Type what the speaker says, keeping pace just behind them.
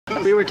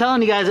We were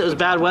telling you guys it was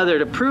bad weather.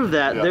 To prove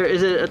that, there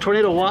is a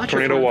tornado watch.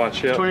 Tornado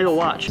watch, yeah. Tornado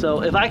watch.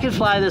 So if I can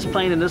fly this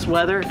plane in this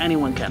weather,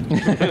 anyone can.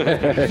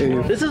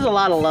 This is a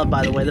lot of love,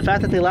 by the way. The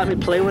fact that they let me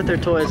play with their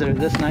toys that are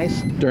this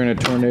nice during a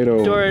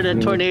tornado. During a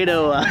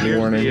tornado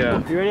warning.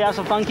 Yeah. You ready to have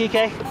some fun, Quique?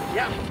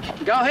 Yeah.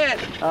 Go ahead.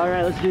 All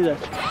right, let's do this.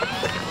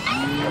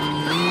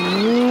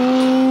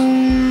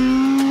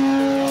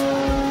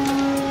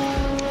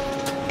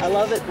 I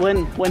love it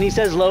when he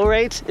says low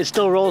rates, it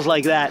still rolls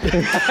like that.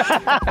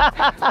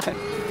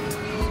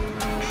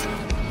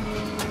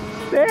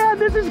 Man,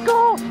 this is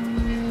cool.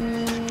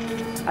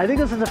 I think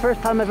this is the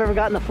first time I've ever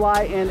gotten to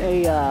fly in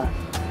a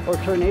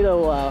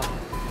tornado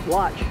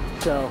watch.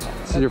 So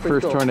this is your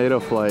first cool. Tornado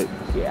flight.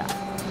 Yeah.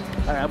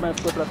 All right, I'm gonna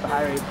flip it up to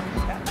high rate.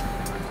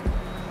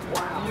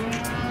 Wow.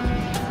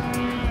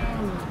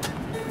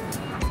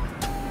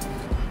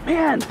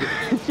 Man,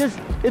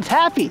 it's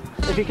happy.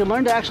 If you can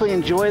learn to actually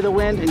enjoy the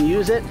wind and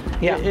use it,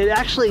 yeah. it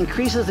actually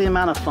increases the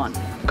amount of fun.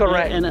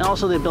 Correct. And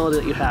also the ability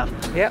that you have.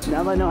 Yep.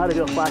 Now that I know how to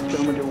do a flat spin,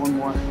 I'm gonna do one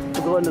more.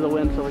 We'll go into the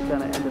wind so we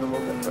kind of end it a little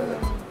bit further.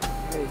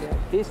 There you go.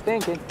 He's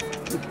thinking.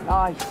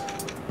 Nice.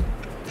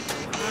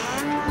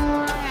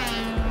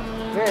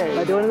 Am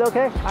I doing it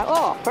okay?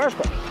 Oh,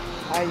 perfect.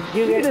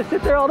 You can just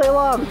sit there all day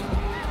long.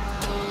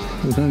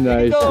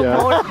 Nice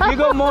job. You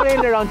go more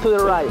in there onto the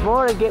right.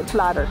 More and get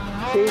flatter.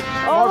 See?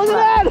 Oh, look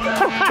at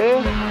that!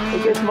 See?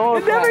 It gets more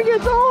It never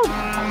gets old!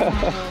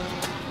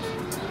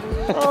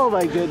 Oh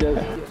my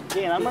goodness.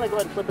 Dan, I'm going to go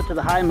ahead and flip it to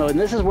the high mode. And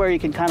this is where you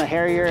can kind of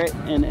harrier it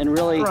and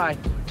really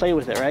play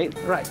with it, right?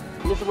 Right.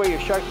 And this is where your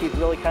shark teeth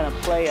really kind of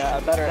play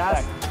a better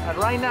effect.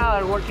 Right now,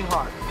 they're working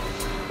hard.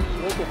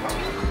 Working hard.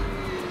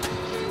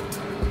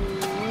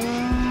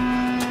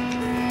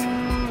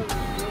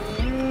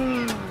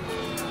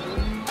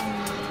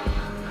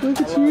 Look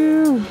at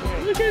you!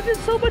 Look at it, it's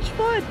so much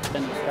fun!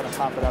 And just gotta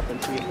pop it up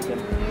and see if you can.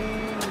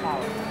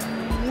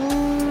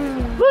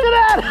 Look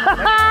at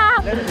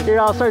that! Here,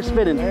 I'll start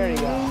spinning. There you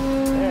go.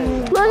 There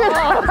you go. Look at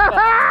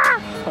that!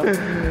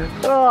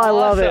 Oh, I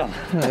love it.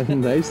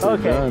 Nicely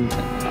done.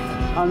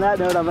 On that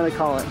note, I'm gonna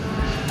call it.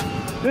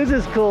 This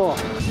is cool.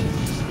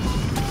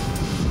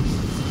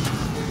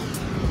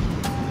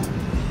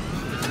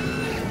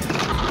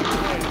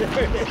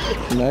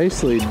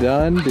 Nicely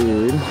done,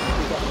 dude.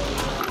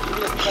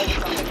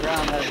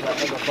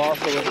 Has a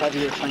balsa with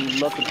heavier plane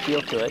look and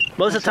feel to it.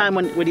 Most of the time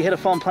when you hit a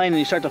foam plane and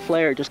you start to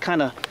flare, it just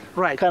kind of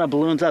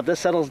balloons up. This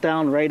settles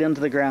down right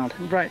into the ground.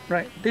 Right.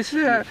 This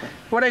is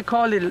what I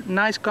call a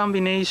nice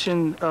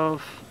combination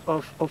of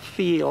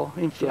feel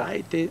in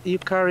flight. Yeah. You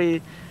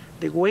carry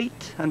the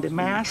weight and the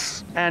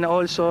mass, and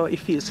also it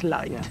feels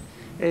light. Yeah.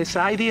 It's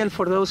ideal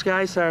for those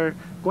guys that are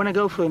going to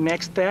go for the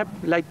next step,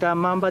 like the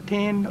Mamba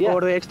 10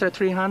 or the Extra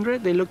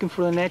 300. They're looking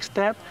for the next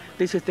step.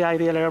 This is the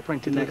ideal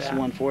airplane to do that. Next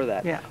one for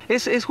that. Yeah,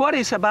 it's what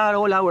it's about.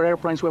 All our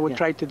airplanes, what we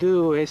try to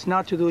do is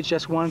not to do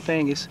just one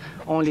thing. It's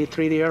only a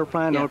 3D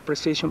airplane or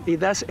precision.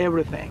 It does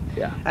everything.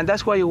 Yeah. And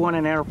that's why you want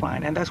an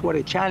airplane, and that's what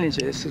the challenge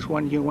is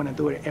when you want to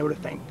do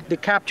everything. The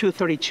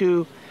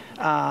Cap232.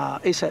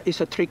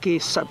 It's a tricky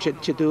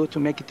subject to do to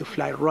make it to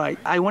fly right.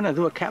 I want to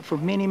do a cap for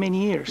many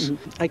years.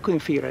 I couldn't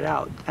figure it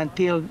out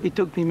until it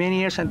took me many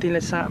years until I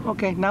said,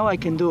 okay, now I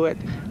can do it.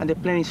 And the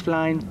plane is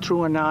flying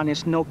true and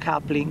honest, no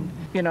coupling.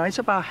 You know, it's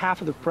about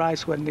half of the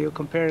price when you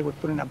compare it with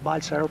putting a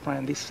balsa airplane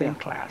in this same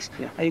class.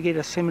 Yeah. And you get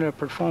a similar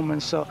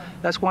performance. So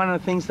that's one of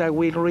the things that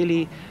we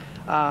really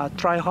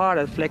try hard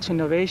at Flex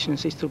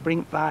Innovations is to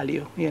bring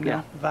value,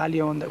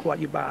 value on what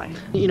you buy.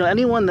 You know,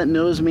 anyone that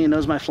knows me and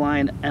knows my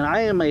flying, and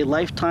I am a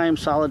lifetime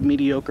solid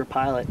mediocre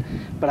pilot,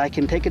 but I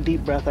can take a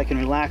deep breath, I can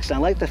relax. And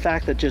I like the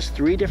fact that just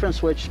 3 different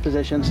switch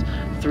positions,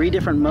 3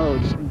 different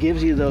modes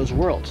gives you those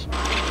worlds.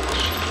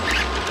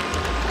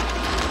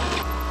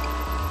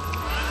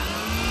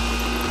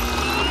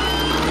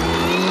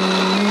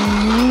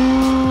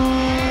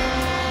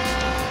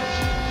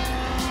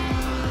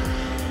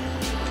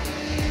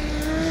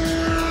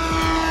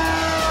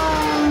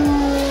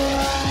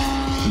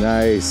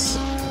 Nice.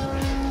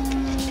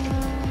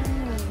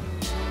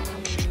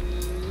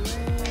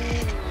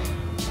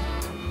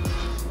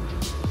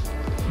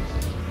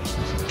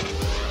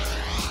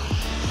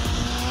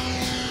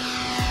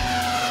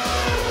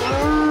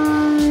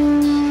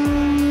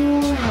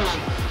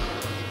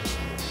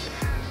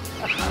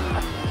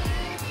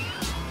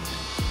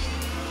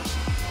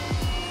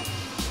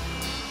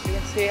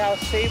 See how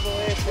stable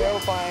it is, the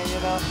airplane, you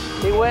know.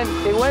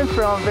 It went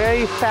from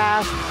very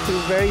fast to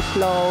very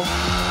slow.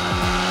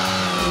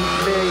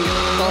 Very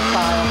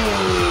docile.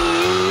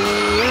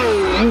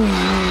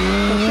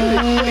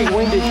 It's pretty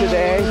windy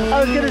today. I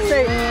was gonna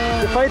say,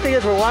 the funny thing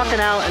is we're walking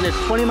out and it's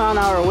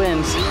 20-mile-an-hour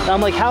winds. And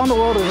I'm like, how in the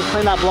world is this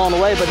plane not blowing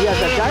away? But he has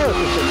that gyro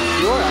system.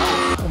 You're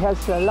out. It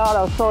has a lot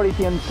of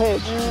authority and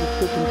pitch,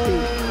 as you can see.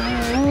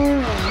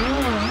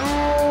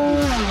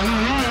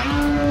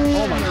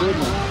 Oh my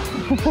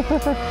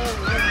goodness.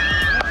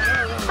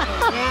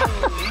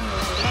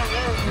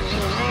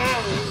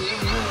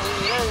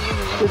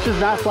 This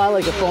does not fly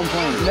like a foam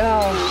plane.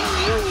 No.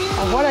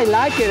 And what I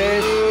like it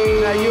is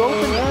that you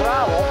open the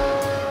throttle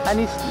and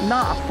it's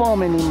not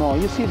foam anymore.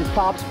 You see the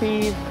top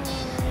speed.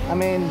 I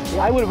mean,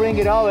 I will bring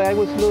it over. I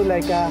would do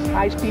like a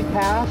high-speed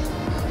pass,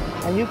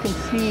 and you can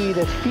see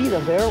the speed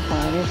of the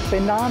airplane is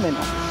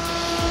phenomenal.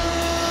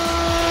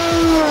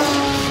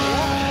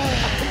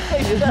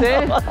 You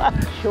see?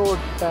 Short,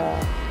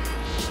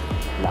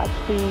 flat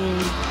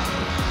speed.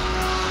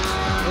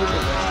 Look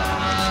at that.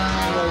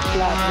 Very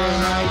flat very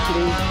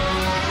nicely.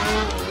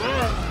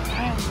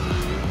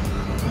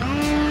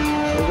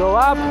 We go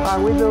up and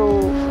we do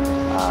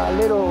a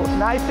little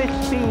knife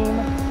edge spin.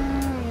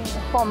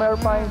 Foam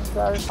airplanes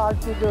are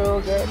hard to do,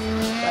 okay?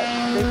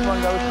 But this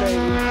one goes very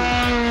easy.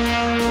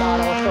 A lot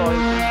of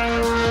authority.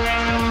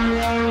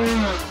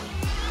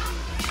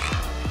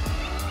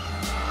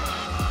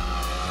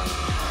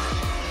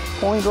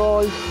 Point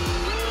rolls.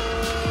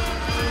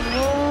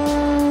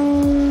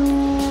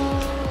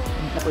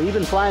 Well, you've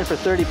been flying for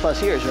 30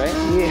 plus years, right?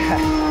 Yeah.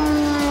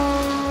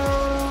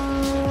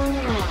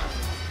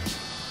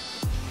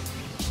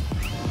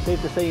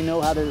 Safe to say you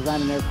know how to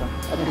design an airplane,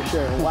 that's for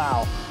sure.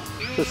 Wow.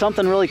 So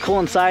something really cool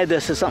inside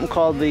this is something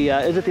called the,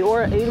 is it the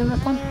Aura 8 in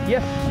this one?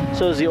 Yes.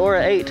 So it's the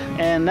Aura 8,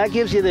 and that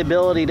gives you the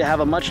ability to have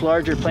a much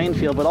larger playing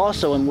field, but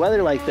also in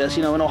weather like this,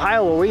 you know, in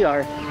Ohio where we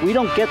are, we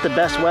don't get the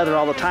best weather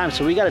all the time,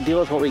 so we got to deal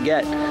with what we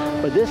get.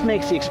 But this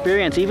makes the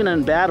experience, even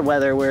in bad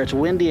weather where it's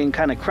windy and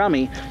kind of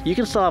crummy, you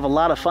can still have a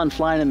lot of fun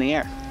flying in the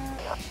air.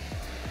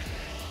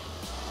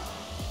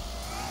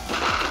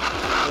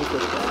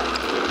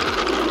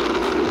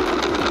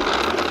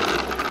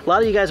 A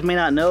lot of you guys may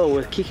not know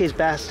with Quique's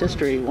vast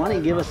history. Why don't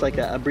you give us like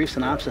a brief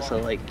synopsis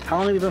of like how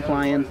long have you been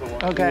flying?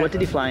 Okay. What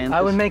did you fly in?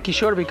 I will make it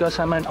short because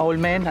I'm an old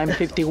man. I'm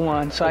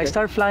 51. So okay. I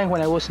started flying when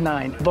I was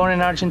 9. Born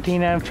in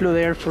Argentina and flew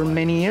there for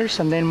many years,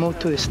 and then moved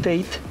to the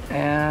States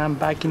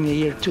back in the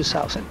year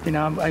 2000. You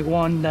know, I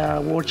won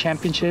world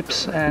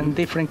championships and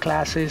different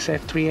classes,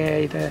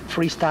 F3A,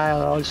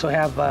 freestyle. I also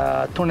have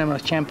a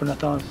tournament of champions. I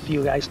don't know if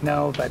you guys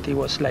know, but it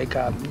was like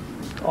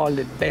all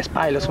the best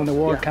pilots in the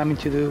world coming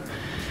to do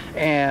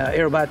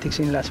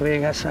aerobatics in Las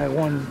Vegas. I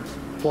won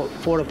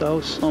 4 of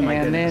those. Oh my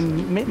goodness.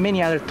 Then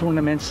many other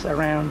tournaments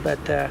around, but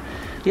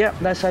yeah,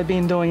 that's I've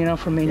been doing, you know,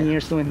 for many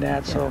years doing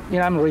that. So, you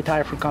know, I'm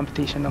retired from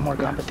competition, no more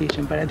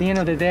competition. But at the end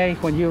of the day,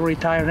 when you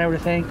retire and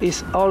everything,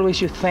 it's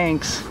always you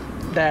thanks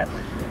that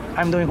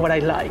I'm doing what I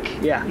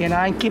like. Yeah. You know,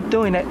 I keep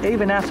doing it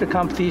even after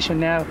competition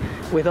now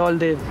with all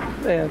the,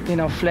 you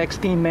know, Flex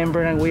team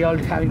member, and we all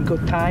having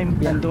good time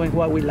and doing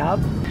what we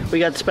love. We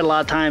got to spend a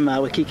lot of time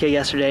with Quique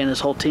yesterday and his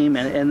whole team,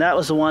 and that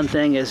was the one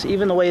thing is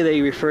even the way they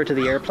refer to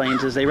the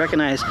airplanes is they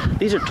recognize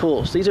these are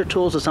tools. These are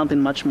tools of something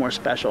much more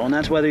special, and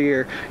that's whether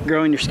you're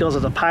growing your skills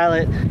as a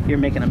pilot, you're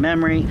making a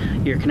memory,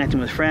 you're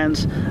connecting with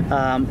friends,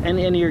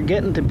 and you're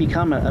getting to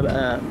become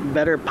a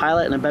better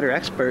pilot and a better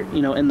expert,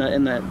 you know, in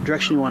the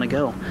direction you want to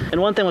go. And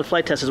one thing with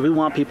Flight Test is we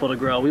want people to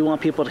grow. We want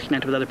people to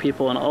connect with other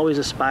people and always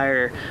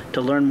aspire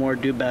to learn more,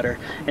 do better.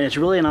 And it's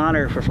really an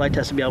honor for Flight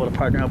Test to be able to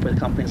partner up with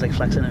companies like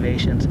Flex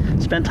Innovations,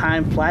 spend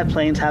time, fly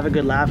planes, have a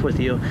good laugh with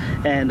you,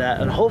 and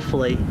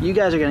hopefully you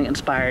guys are getting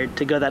inspired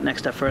to go that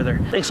next step further.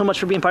 Thanks so much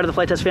for being part of the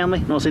Flight Test family,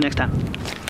 and we'll see you next time.